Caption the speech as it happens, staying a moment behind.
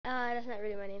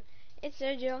It's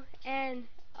Sergio, and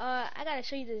I gotta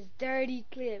show you this dirty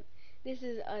clip. This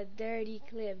is a dirty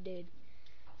clip, dude.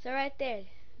 So right there,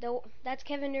 that's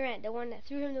Kevin Durant, the one that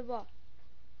threw him the ball.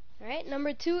 Alright,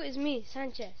 number 2 is me,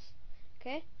 Sanchez.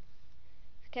 Okay?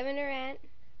 Kevin Durant,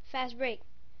 fast break.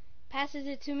 Passes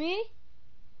it to me.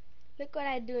 Look what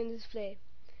I do in this play.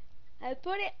 I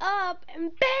put it up,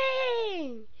 and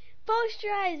bang!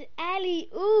 Posterize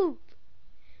alley-oop.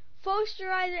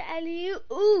 Posterizer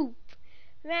alley-oop.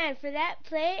 Man, for that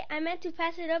play, I meant to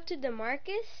pass it up to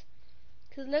DeMarcus.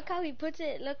 Because look how he puts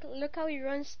it, look how he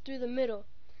runs through the middle.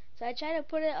 So I tried to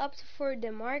put it up for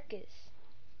DeMarcus.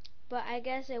 But I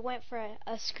guess it went for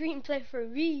a screenplay for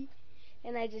me,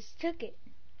 and I just took it.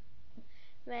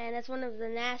 Man, that's one of the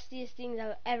nastiest things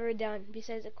I've ever done,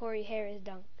 besides the Corey Harris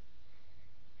dunk.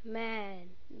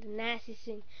 Man, the nastiest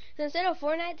thing. So instead of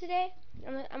Fortnite today,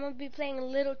 I'm gonna be playing a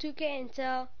little 2K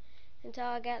until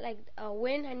I got like a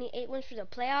win. I need 8 wins for the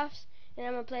playoffs, and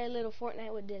I'm gonna play a little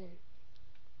Fortnite with Dylan.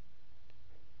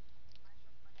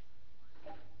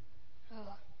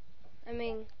 Oh, I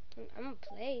mean, I'm gonna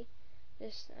play. I'm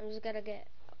just gotta get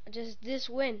just this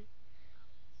win.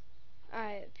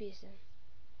 Alright, peace then.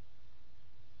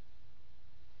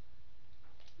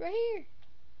 Right here.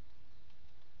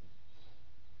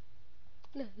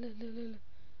 Look.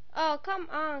 Oh, come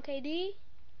on, KD.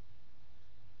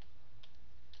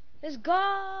 Let's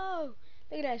go.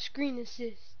 Look at that screen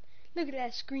assist. Look at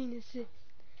that screen assist.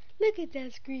 Look at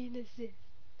that screen assist.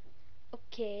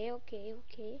 Okay.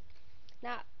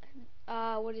 Now,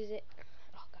 what is it?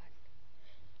 Oh, God.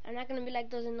 I'm not gonna be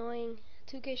like those annoying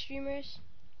 2K streamers.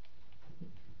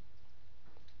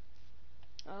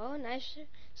 Oh, nice.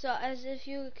 So, as if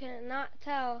you cannot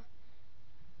tell,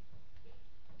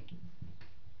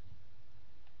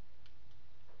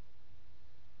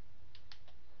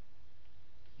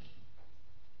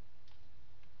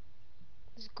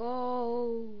 let's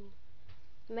go.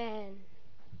 Man.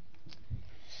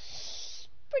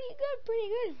 Pretty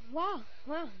good. Wow.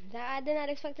 I did not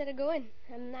expect that to go in.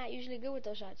 I'm not usually good with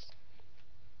those shots.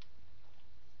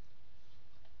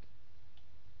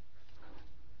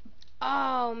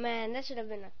 Oh, man, that should have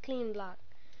been a clean block.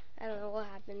 I don't know what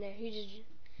happened there. He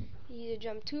either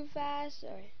jumped too fast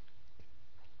or...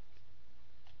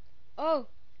 Oh,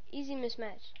 easy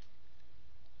mismatch.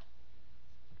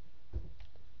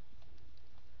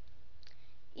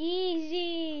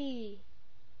 Easy.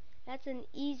 That's an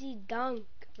easy dunk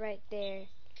right there.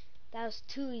 That was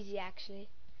too easy, actually.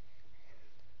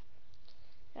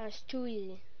 That was too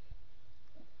easy.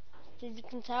 As you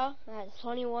can tell, I had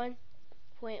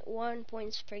 21.1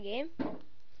 points per game.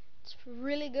 It's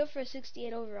really good for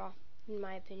 68 overall, in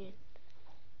my opinion.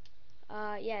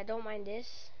 Yeah, don't mind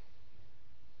this.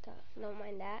 Don't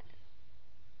mind that.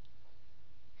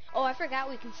 Oh, I forgot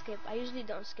we can skip. I usually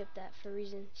don't skip that for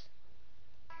reasons.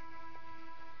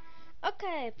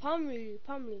 Okay, Pumley.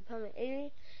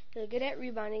 80. He's good at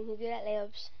rebounding. He's good at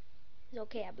layups. He's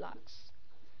okay at blocks.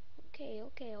 Okay.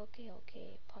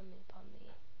 Pumley.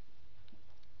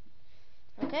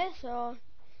 Okay, so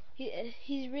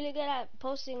he's really good at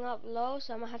posting up low,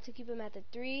 so I'm gonna have to keep him at the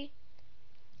 3.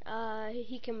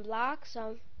 He can block,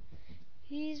 so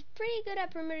he's pretty good at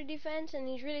perimeter defense, and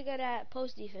he's really good at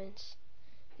post defense.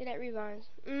 Good at rebounds.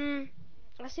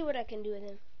 Let's see what I can do with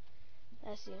him.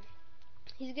 Let's see.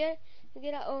 He's good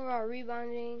at overall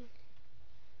rebounding.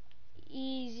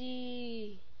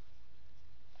 Easy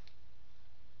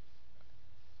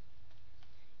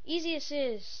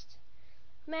assist.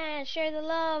 Man, share the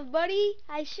love, buddy.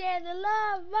 I share the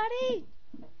love, buddy.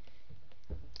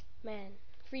 Man,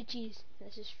 free cheese.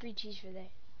 That's just free cheese for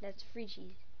there. That's free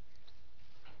cheese.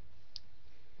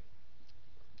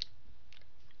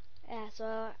 Yeah,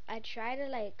 so I try to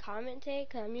like commentate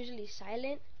because I'm usually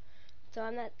silent. So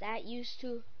I'm not that used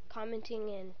to commenting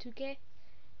in 2K.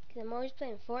 Because I'm always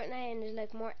playing Fortnite and there's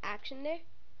like more action there.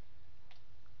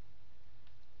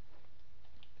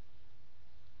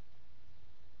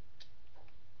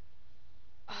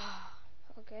 Ah,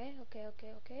 okay.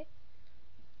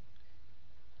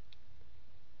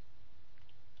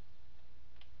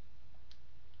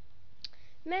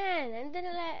 Man,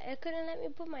 it couldn't let me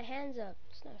put my hands up.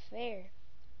 It's not fair.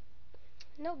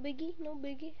 No biggie.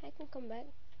 I can come back.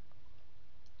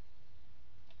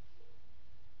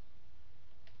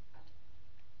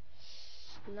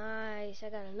 Nice. I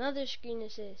got another screen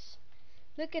assist.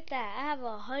 Look at that. I have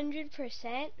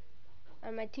 100%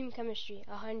 on my team chemistry.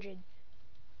 100.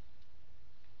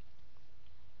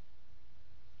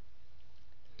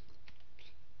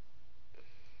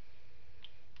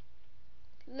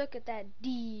 Look at that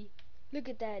D. Look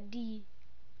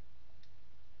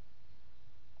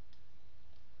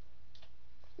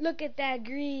Look at that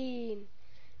green.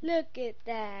 Look at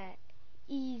that.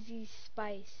 Easy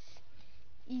spice.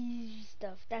 Easy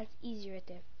stuff. That's easy right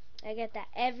there. I get that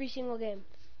every single game.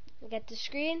 I get the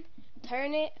screen,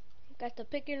 turn it, got the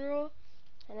pick and roll,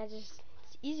 and it's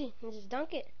easy. I just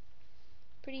dunk it.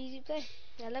 Pretty easy play.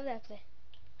 I love that play.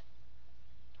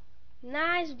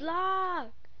 Nice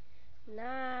block.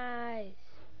 Nice.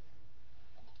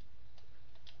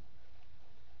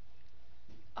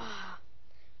 Ah.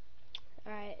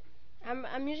 Alright.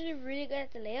 I'm usually really good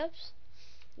at the layups.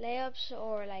 Layups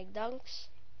or like dunks.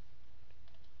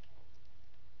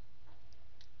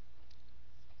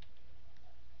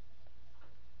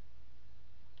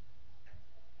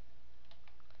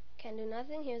 Can't do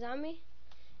nothing. He was on me.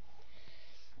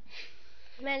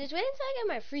 Man, just wait until I get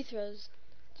my free throws.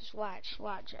 Just watch.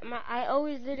 I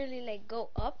always literally like go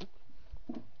up.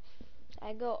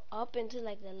 I go up into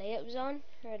like the layup zone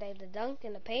or like the dunk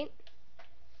in the paint.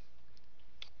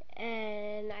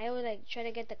 And I always like try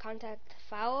to get the contact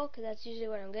foul because that's usually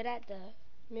what I'm good at, the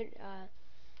mid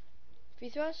free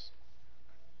throws.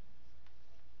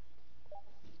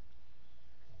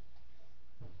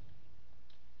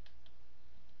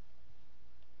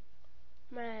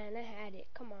 Man, I had it.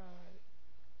 Come on.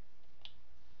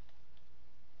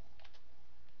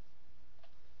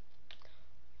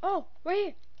 Oh, right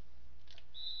here.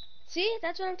 See?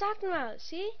 That's what I'm talking about.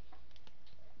 See?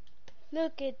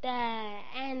 Look at that.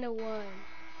 And a one.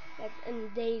 That's in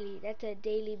daily. That's a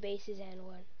daily basis and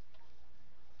one.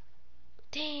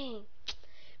 Dang.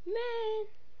 Man.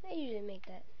 I usually make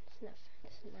that. It's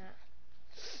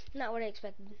not what I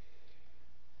expected.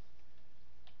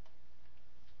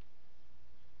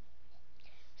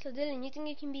 So Dylan, you think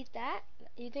you can beat that?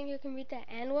 You think you can beat that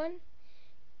and one?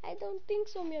 I don't think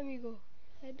so, mi amigo.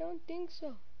 I don't think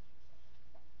so.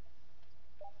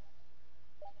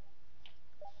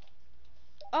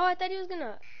 Oh, I thought he was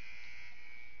gonna.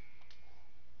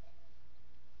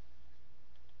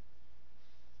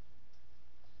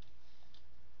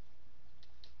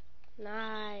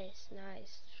 Nice,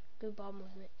 nice. Good ball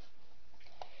movement.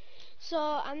 So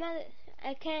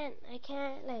I can't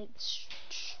like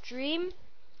stream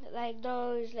like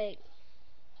those like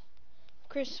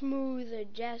Chris Smooth or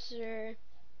Jesser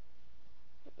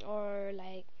or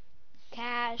like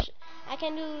Cash. I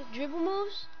can do dribble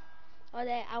moves, or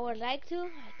that I would like to.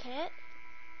 I can't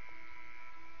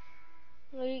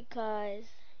because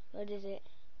what is it?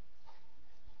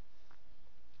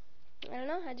 I don't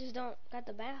know. I just don't got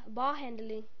the ball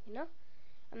handling. You know,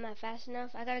 I'm not fast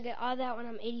enough. I gotta get all that when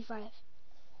I'm 85.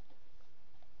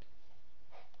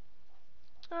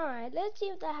 All right, let's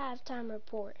see the halftime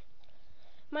report.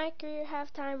 My career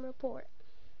halftime report.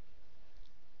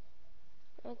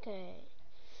 Okay.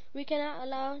 We cannot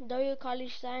allow W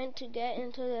College Sign to get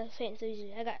into the paint so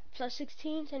easily. I got plus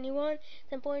 16, 21,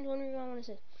 10 points, 1 rebound, 1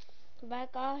 assist.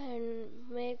 Back off and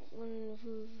make when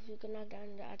you can knock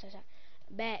down the outside shot.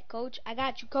 Bad, coach. I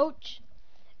got you, coach.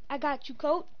 I got you,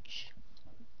 coach.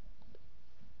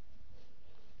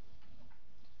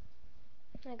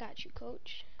 I got you,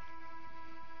 coach.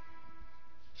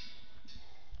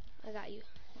 I got you.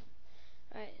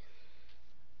 Alright.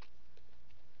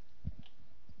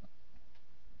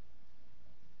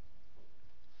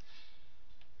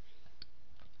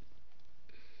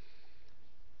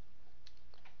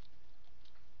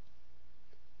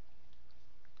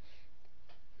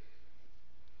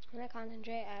 When I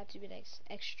concentrate, I have to be like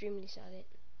extremely solid.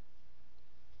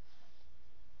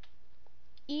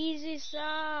 Easy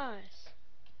sauce.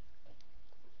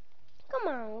 Come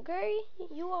on, Curry.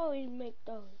 You always make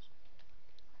those.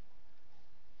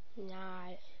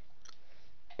 Nah.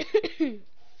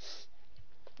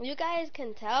 You guys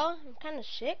can tell I'm kind of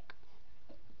sick.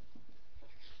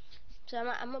 So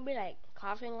I'm gonna be like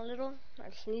coughing a little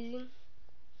or sneezing.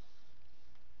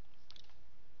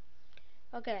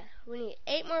 Okay, we need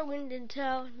 8 more wins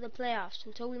until the playoffs,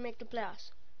 until we make the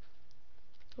playoffs.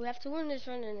 We have to win this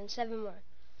one and then 7 more.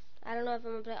 I don't know if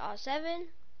I'm gonna play all 7. I'm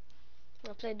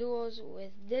gonna play duos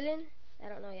with Dylan. I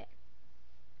don't know yet.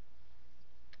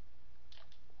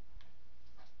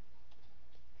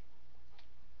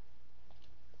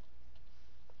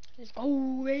 Let's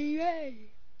go,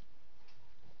 baby!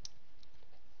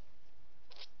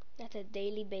 That's a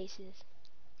daily basis.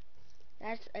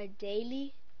 That's a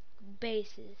daily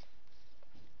basis.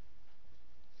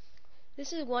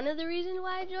 This is one of the reasons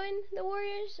why I joined the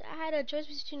Warriors. I had a choice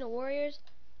between the Warriors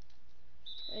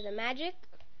or the Magic.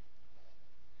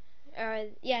 Or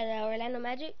yeah, the Orlando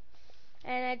Magic.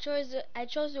 And I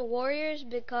chose the Warriors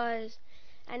because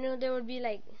I knew there would be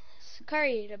like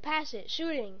Curry to pass it,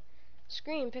 shooting,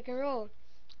 screen, pick and roll.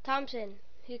 Thompson,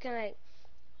 he can like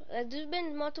Like, there's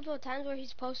been multiple times where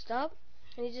he's posted up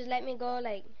and he just let me go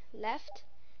like left.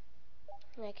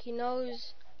 Like he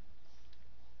knows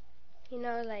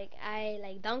like I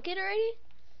like dunk it already.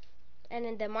 And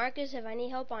then DeMarcus, if I need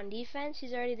help on defense,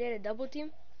 he's already there to double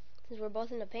team since we're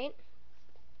both in the paint.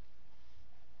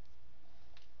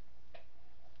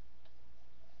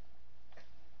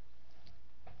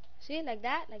 See, like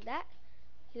that, like that.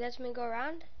 He lets me go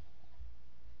around.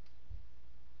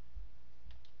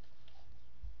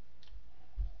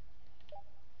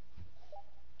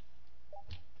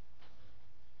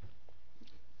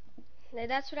 Like,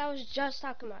 that's what I was just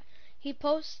talking about. He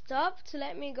posts up to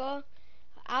let me go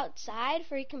outside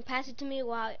for he can pass it to me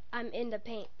while I'm in the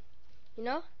paint. You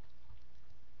know?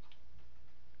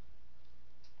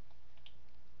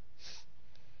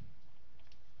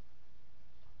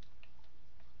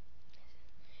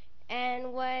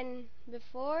 And when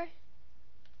before,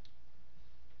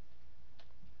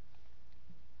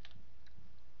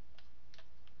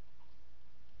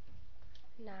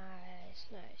 nice,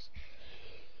 nice.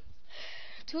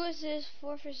 2 assists,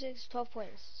 4 for 6, 12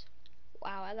 points.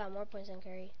 Wow, I got more points than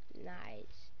Curry.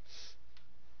 Nice.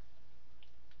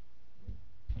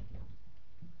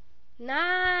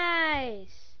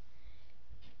 Nice.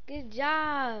 Good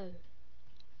job.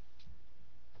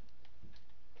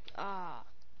 Ah,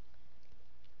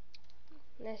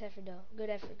 nice effort though. Good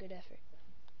effort, good effort.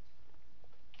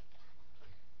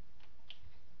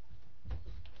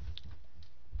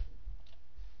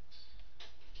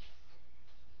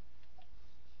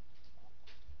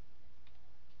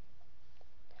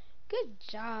 Good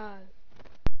job.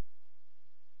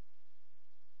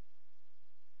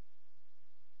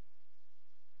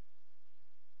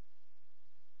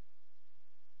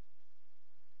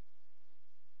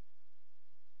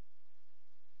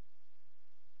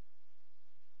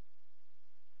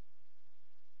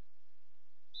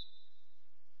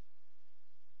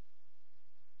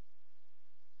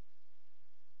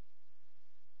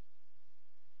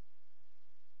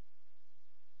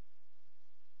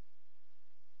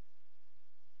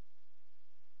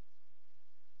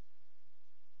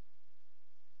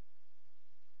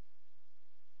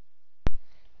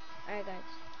 Alright guys.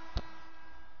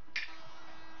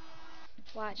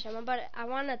 Watch, I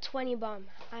want a 20 bomb.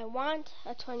 I want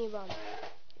a 20 bomb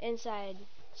inside.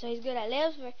 So he's good at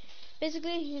layups.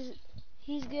 Basically,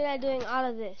 he's good at doing all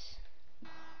of this.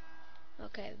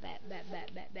 Okay, bet.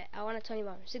 I want a 20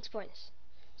 bomb. 6 points.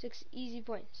 6 easy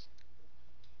points.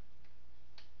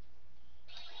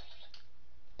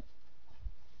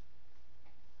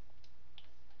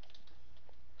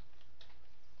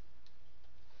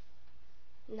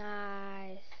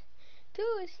 Nice. 2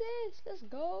 assists. Let's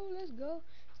go. Let's go.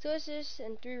 2 assists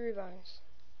and 3 rebounds.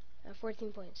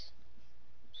 14 points.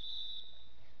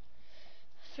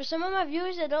 For some of my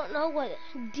viewers that don't know what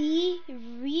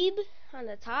D-Reb on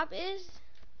the top is,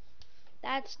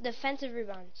 that's defensive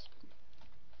rebounds.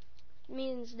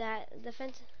 Means that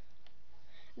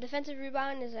defensive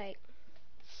rebound is like,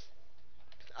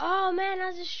 oh man, I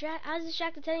was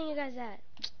distracted telling you guys that.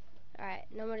 Alright,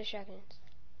 no more distractions.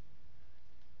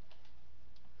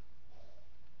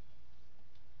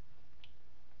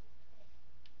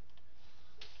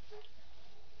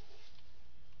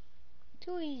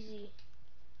 Too easy.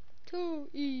 Too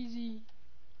easy.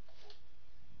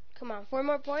 Come on, 4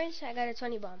 more points, I got a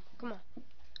 20 bomb. Come on.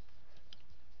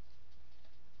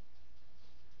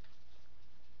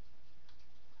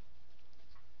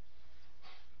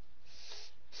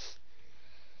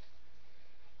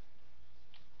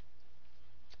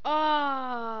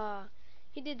 Oh,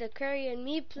 he did the Curry and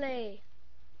me play.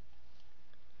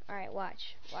 Alright,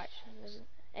 watch.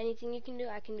 Anything you can do,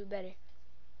 I can do better.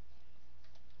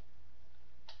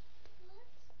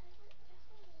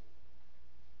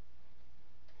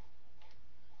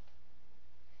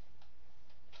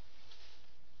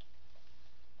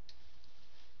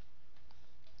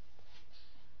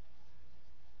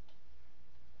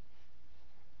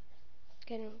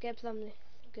 Get Plumlee.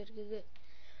 Good.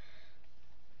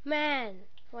 Man,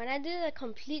 when I do the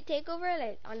complete takeover,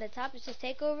 like on the top it says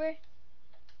takeover.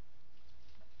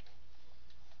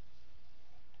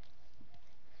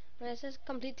 When it says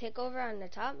complete takeover on the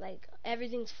top, like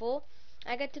everything's full,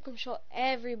 I get to control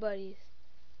everybody's.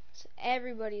 So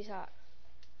everybody's hot.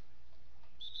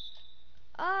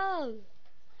 Oh,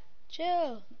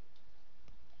 chill.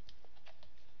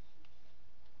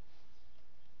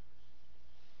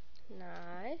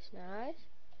 Nice. Let's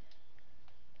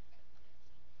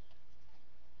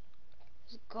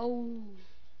go.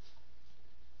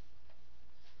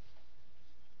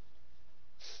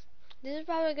 This is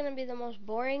probably gonna be the most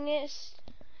boringest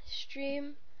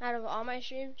stream out of all my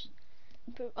streams.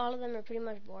 all of them are pretty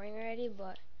much boring already,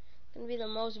 but it's gonna be the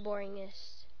most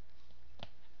boringest.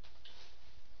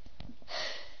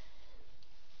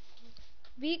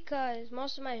 Because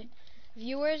most of my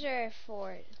viewers are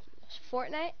for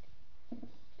Fortnite,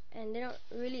 and they don't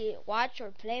really watch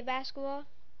or play basketball.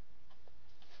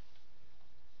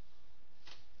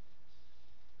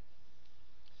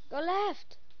 Go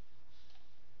left.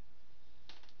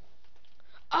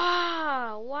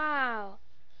 Ah, wow.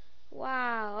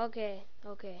 Wow, okay.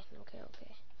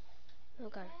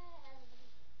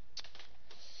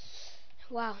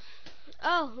 Wow.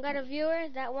 Oh, got a viewer.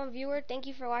 That one viewer, thank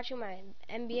you for watching my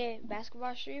NBA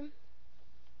basketball stream.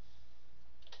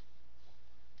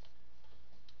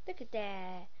 Look at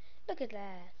that. Look at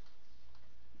that.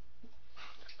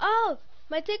 Oh,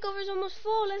 my takeover's almost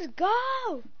full. Let's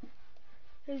go.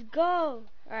 Let's go.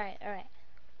 Alright. Alright.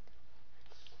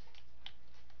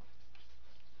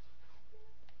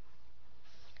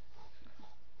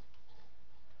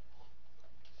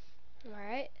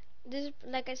 This is,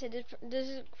 like I said, this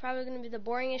is probably going to be the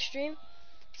boringest stream.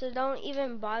 So don't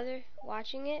even bother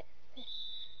watching it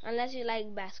unless you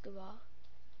like basketball.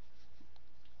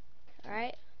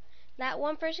 Alright. That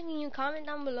one person, can you comment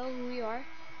down below who you are?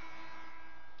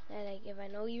 Like if I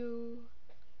know you.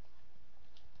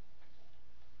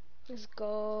 Let's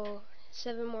go.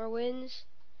 7 more wins.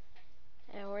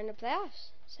 And we're in the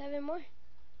playoffs. 7 more.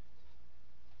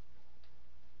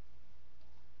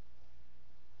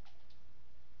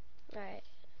 Alright.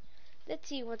 Let's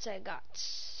see what I got.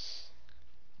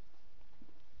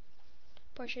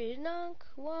 Portrait dunk,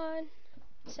 1.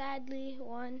 Sadly,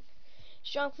 1.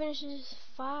 Strong finishes,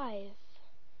 5.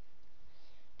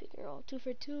 Pick and roll, 2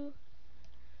 for 2.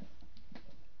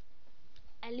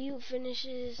 Alley-oop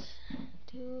finishes,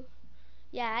 2.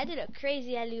 Yeah, I did a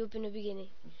crazy alley-oop in the beginning.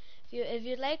 If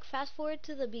you like, fast forward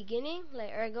to the beginning,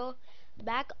 like, or go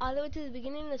back all the way to the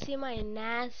beginning to see my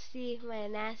nasty,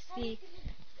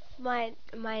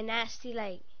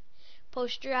 like,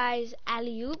 posterized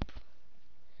alley-oop.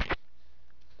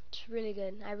 It's really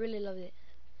good. I really loved it.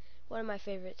 One of my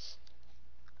favorites.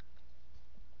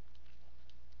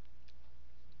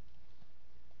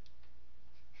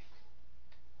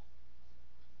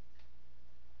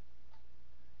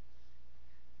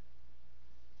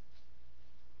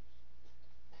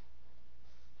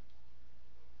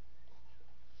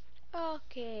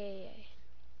 Okay.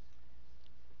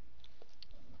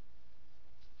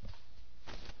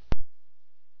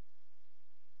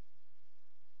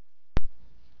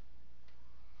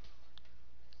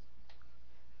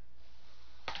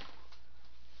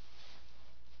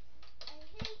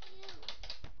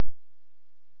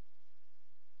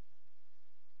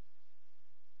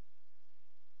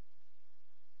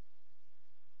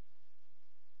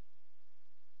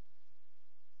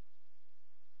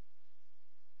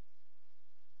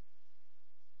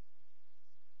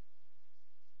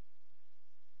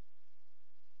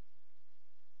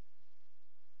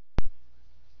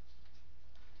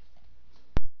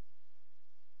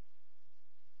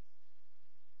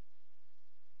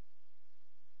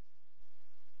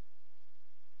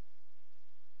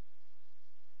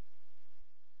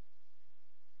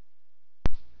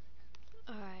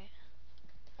 Alright.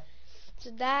 So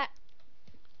that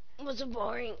was a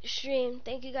boring stream.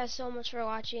 Thank you guys so much for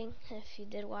watching, if you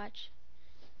did watch.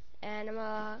 And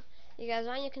you guys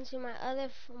want, you can see my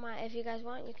if you guys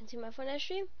want, you can see my Fortnite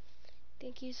stream.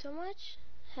 Thank you so much.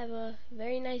 Have a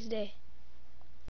very nice day.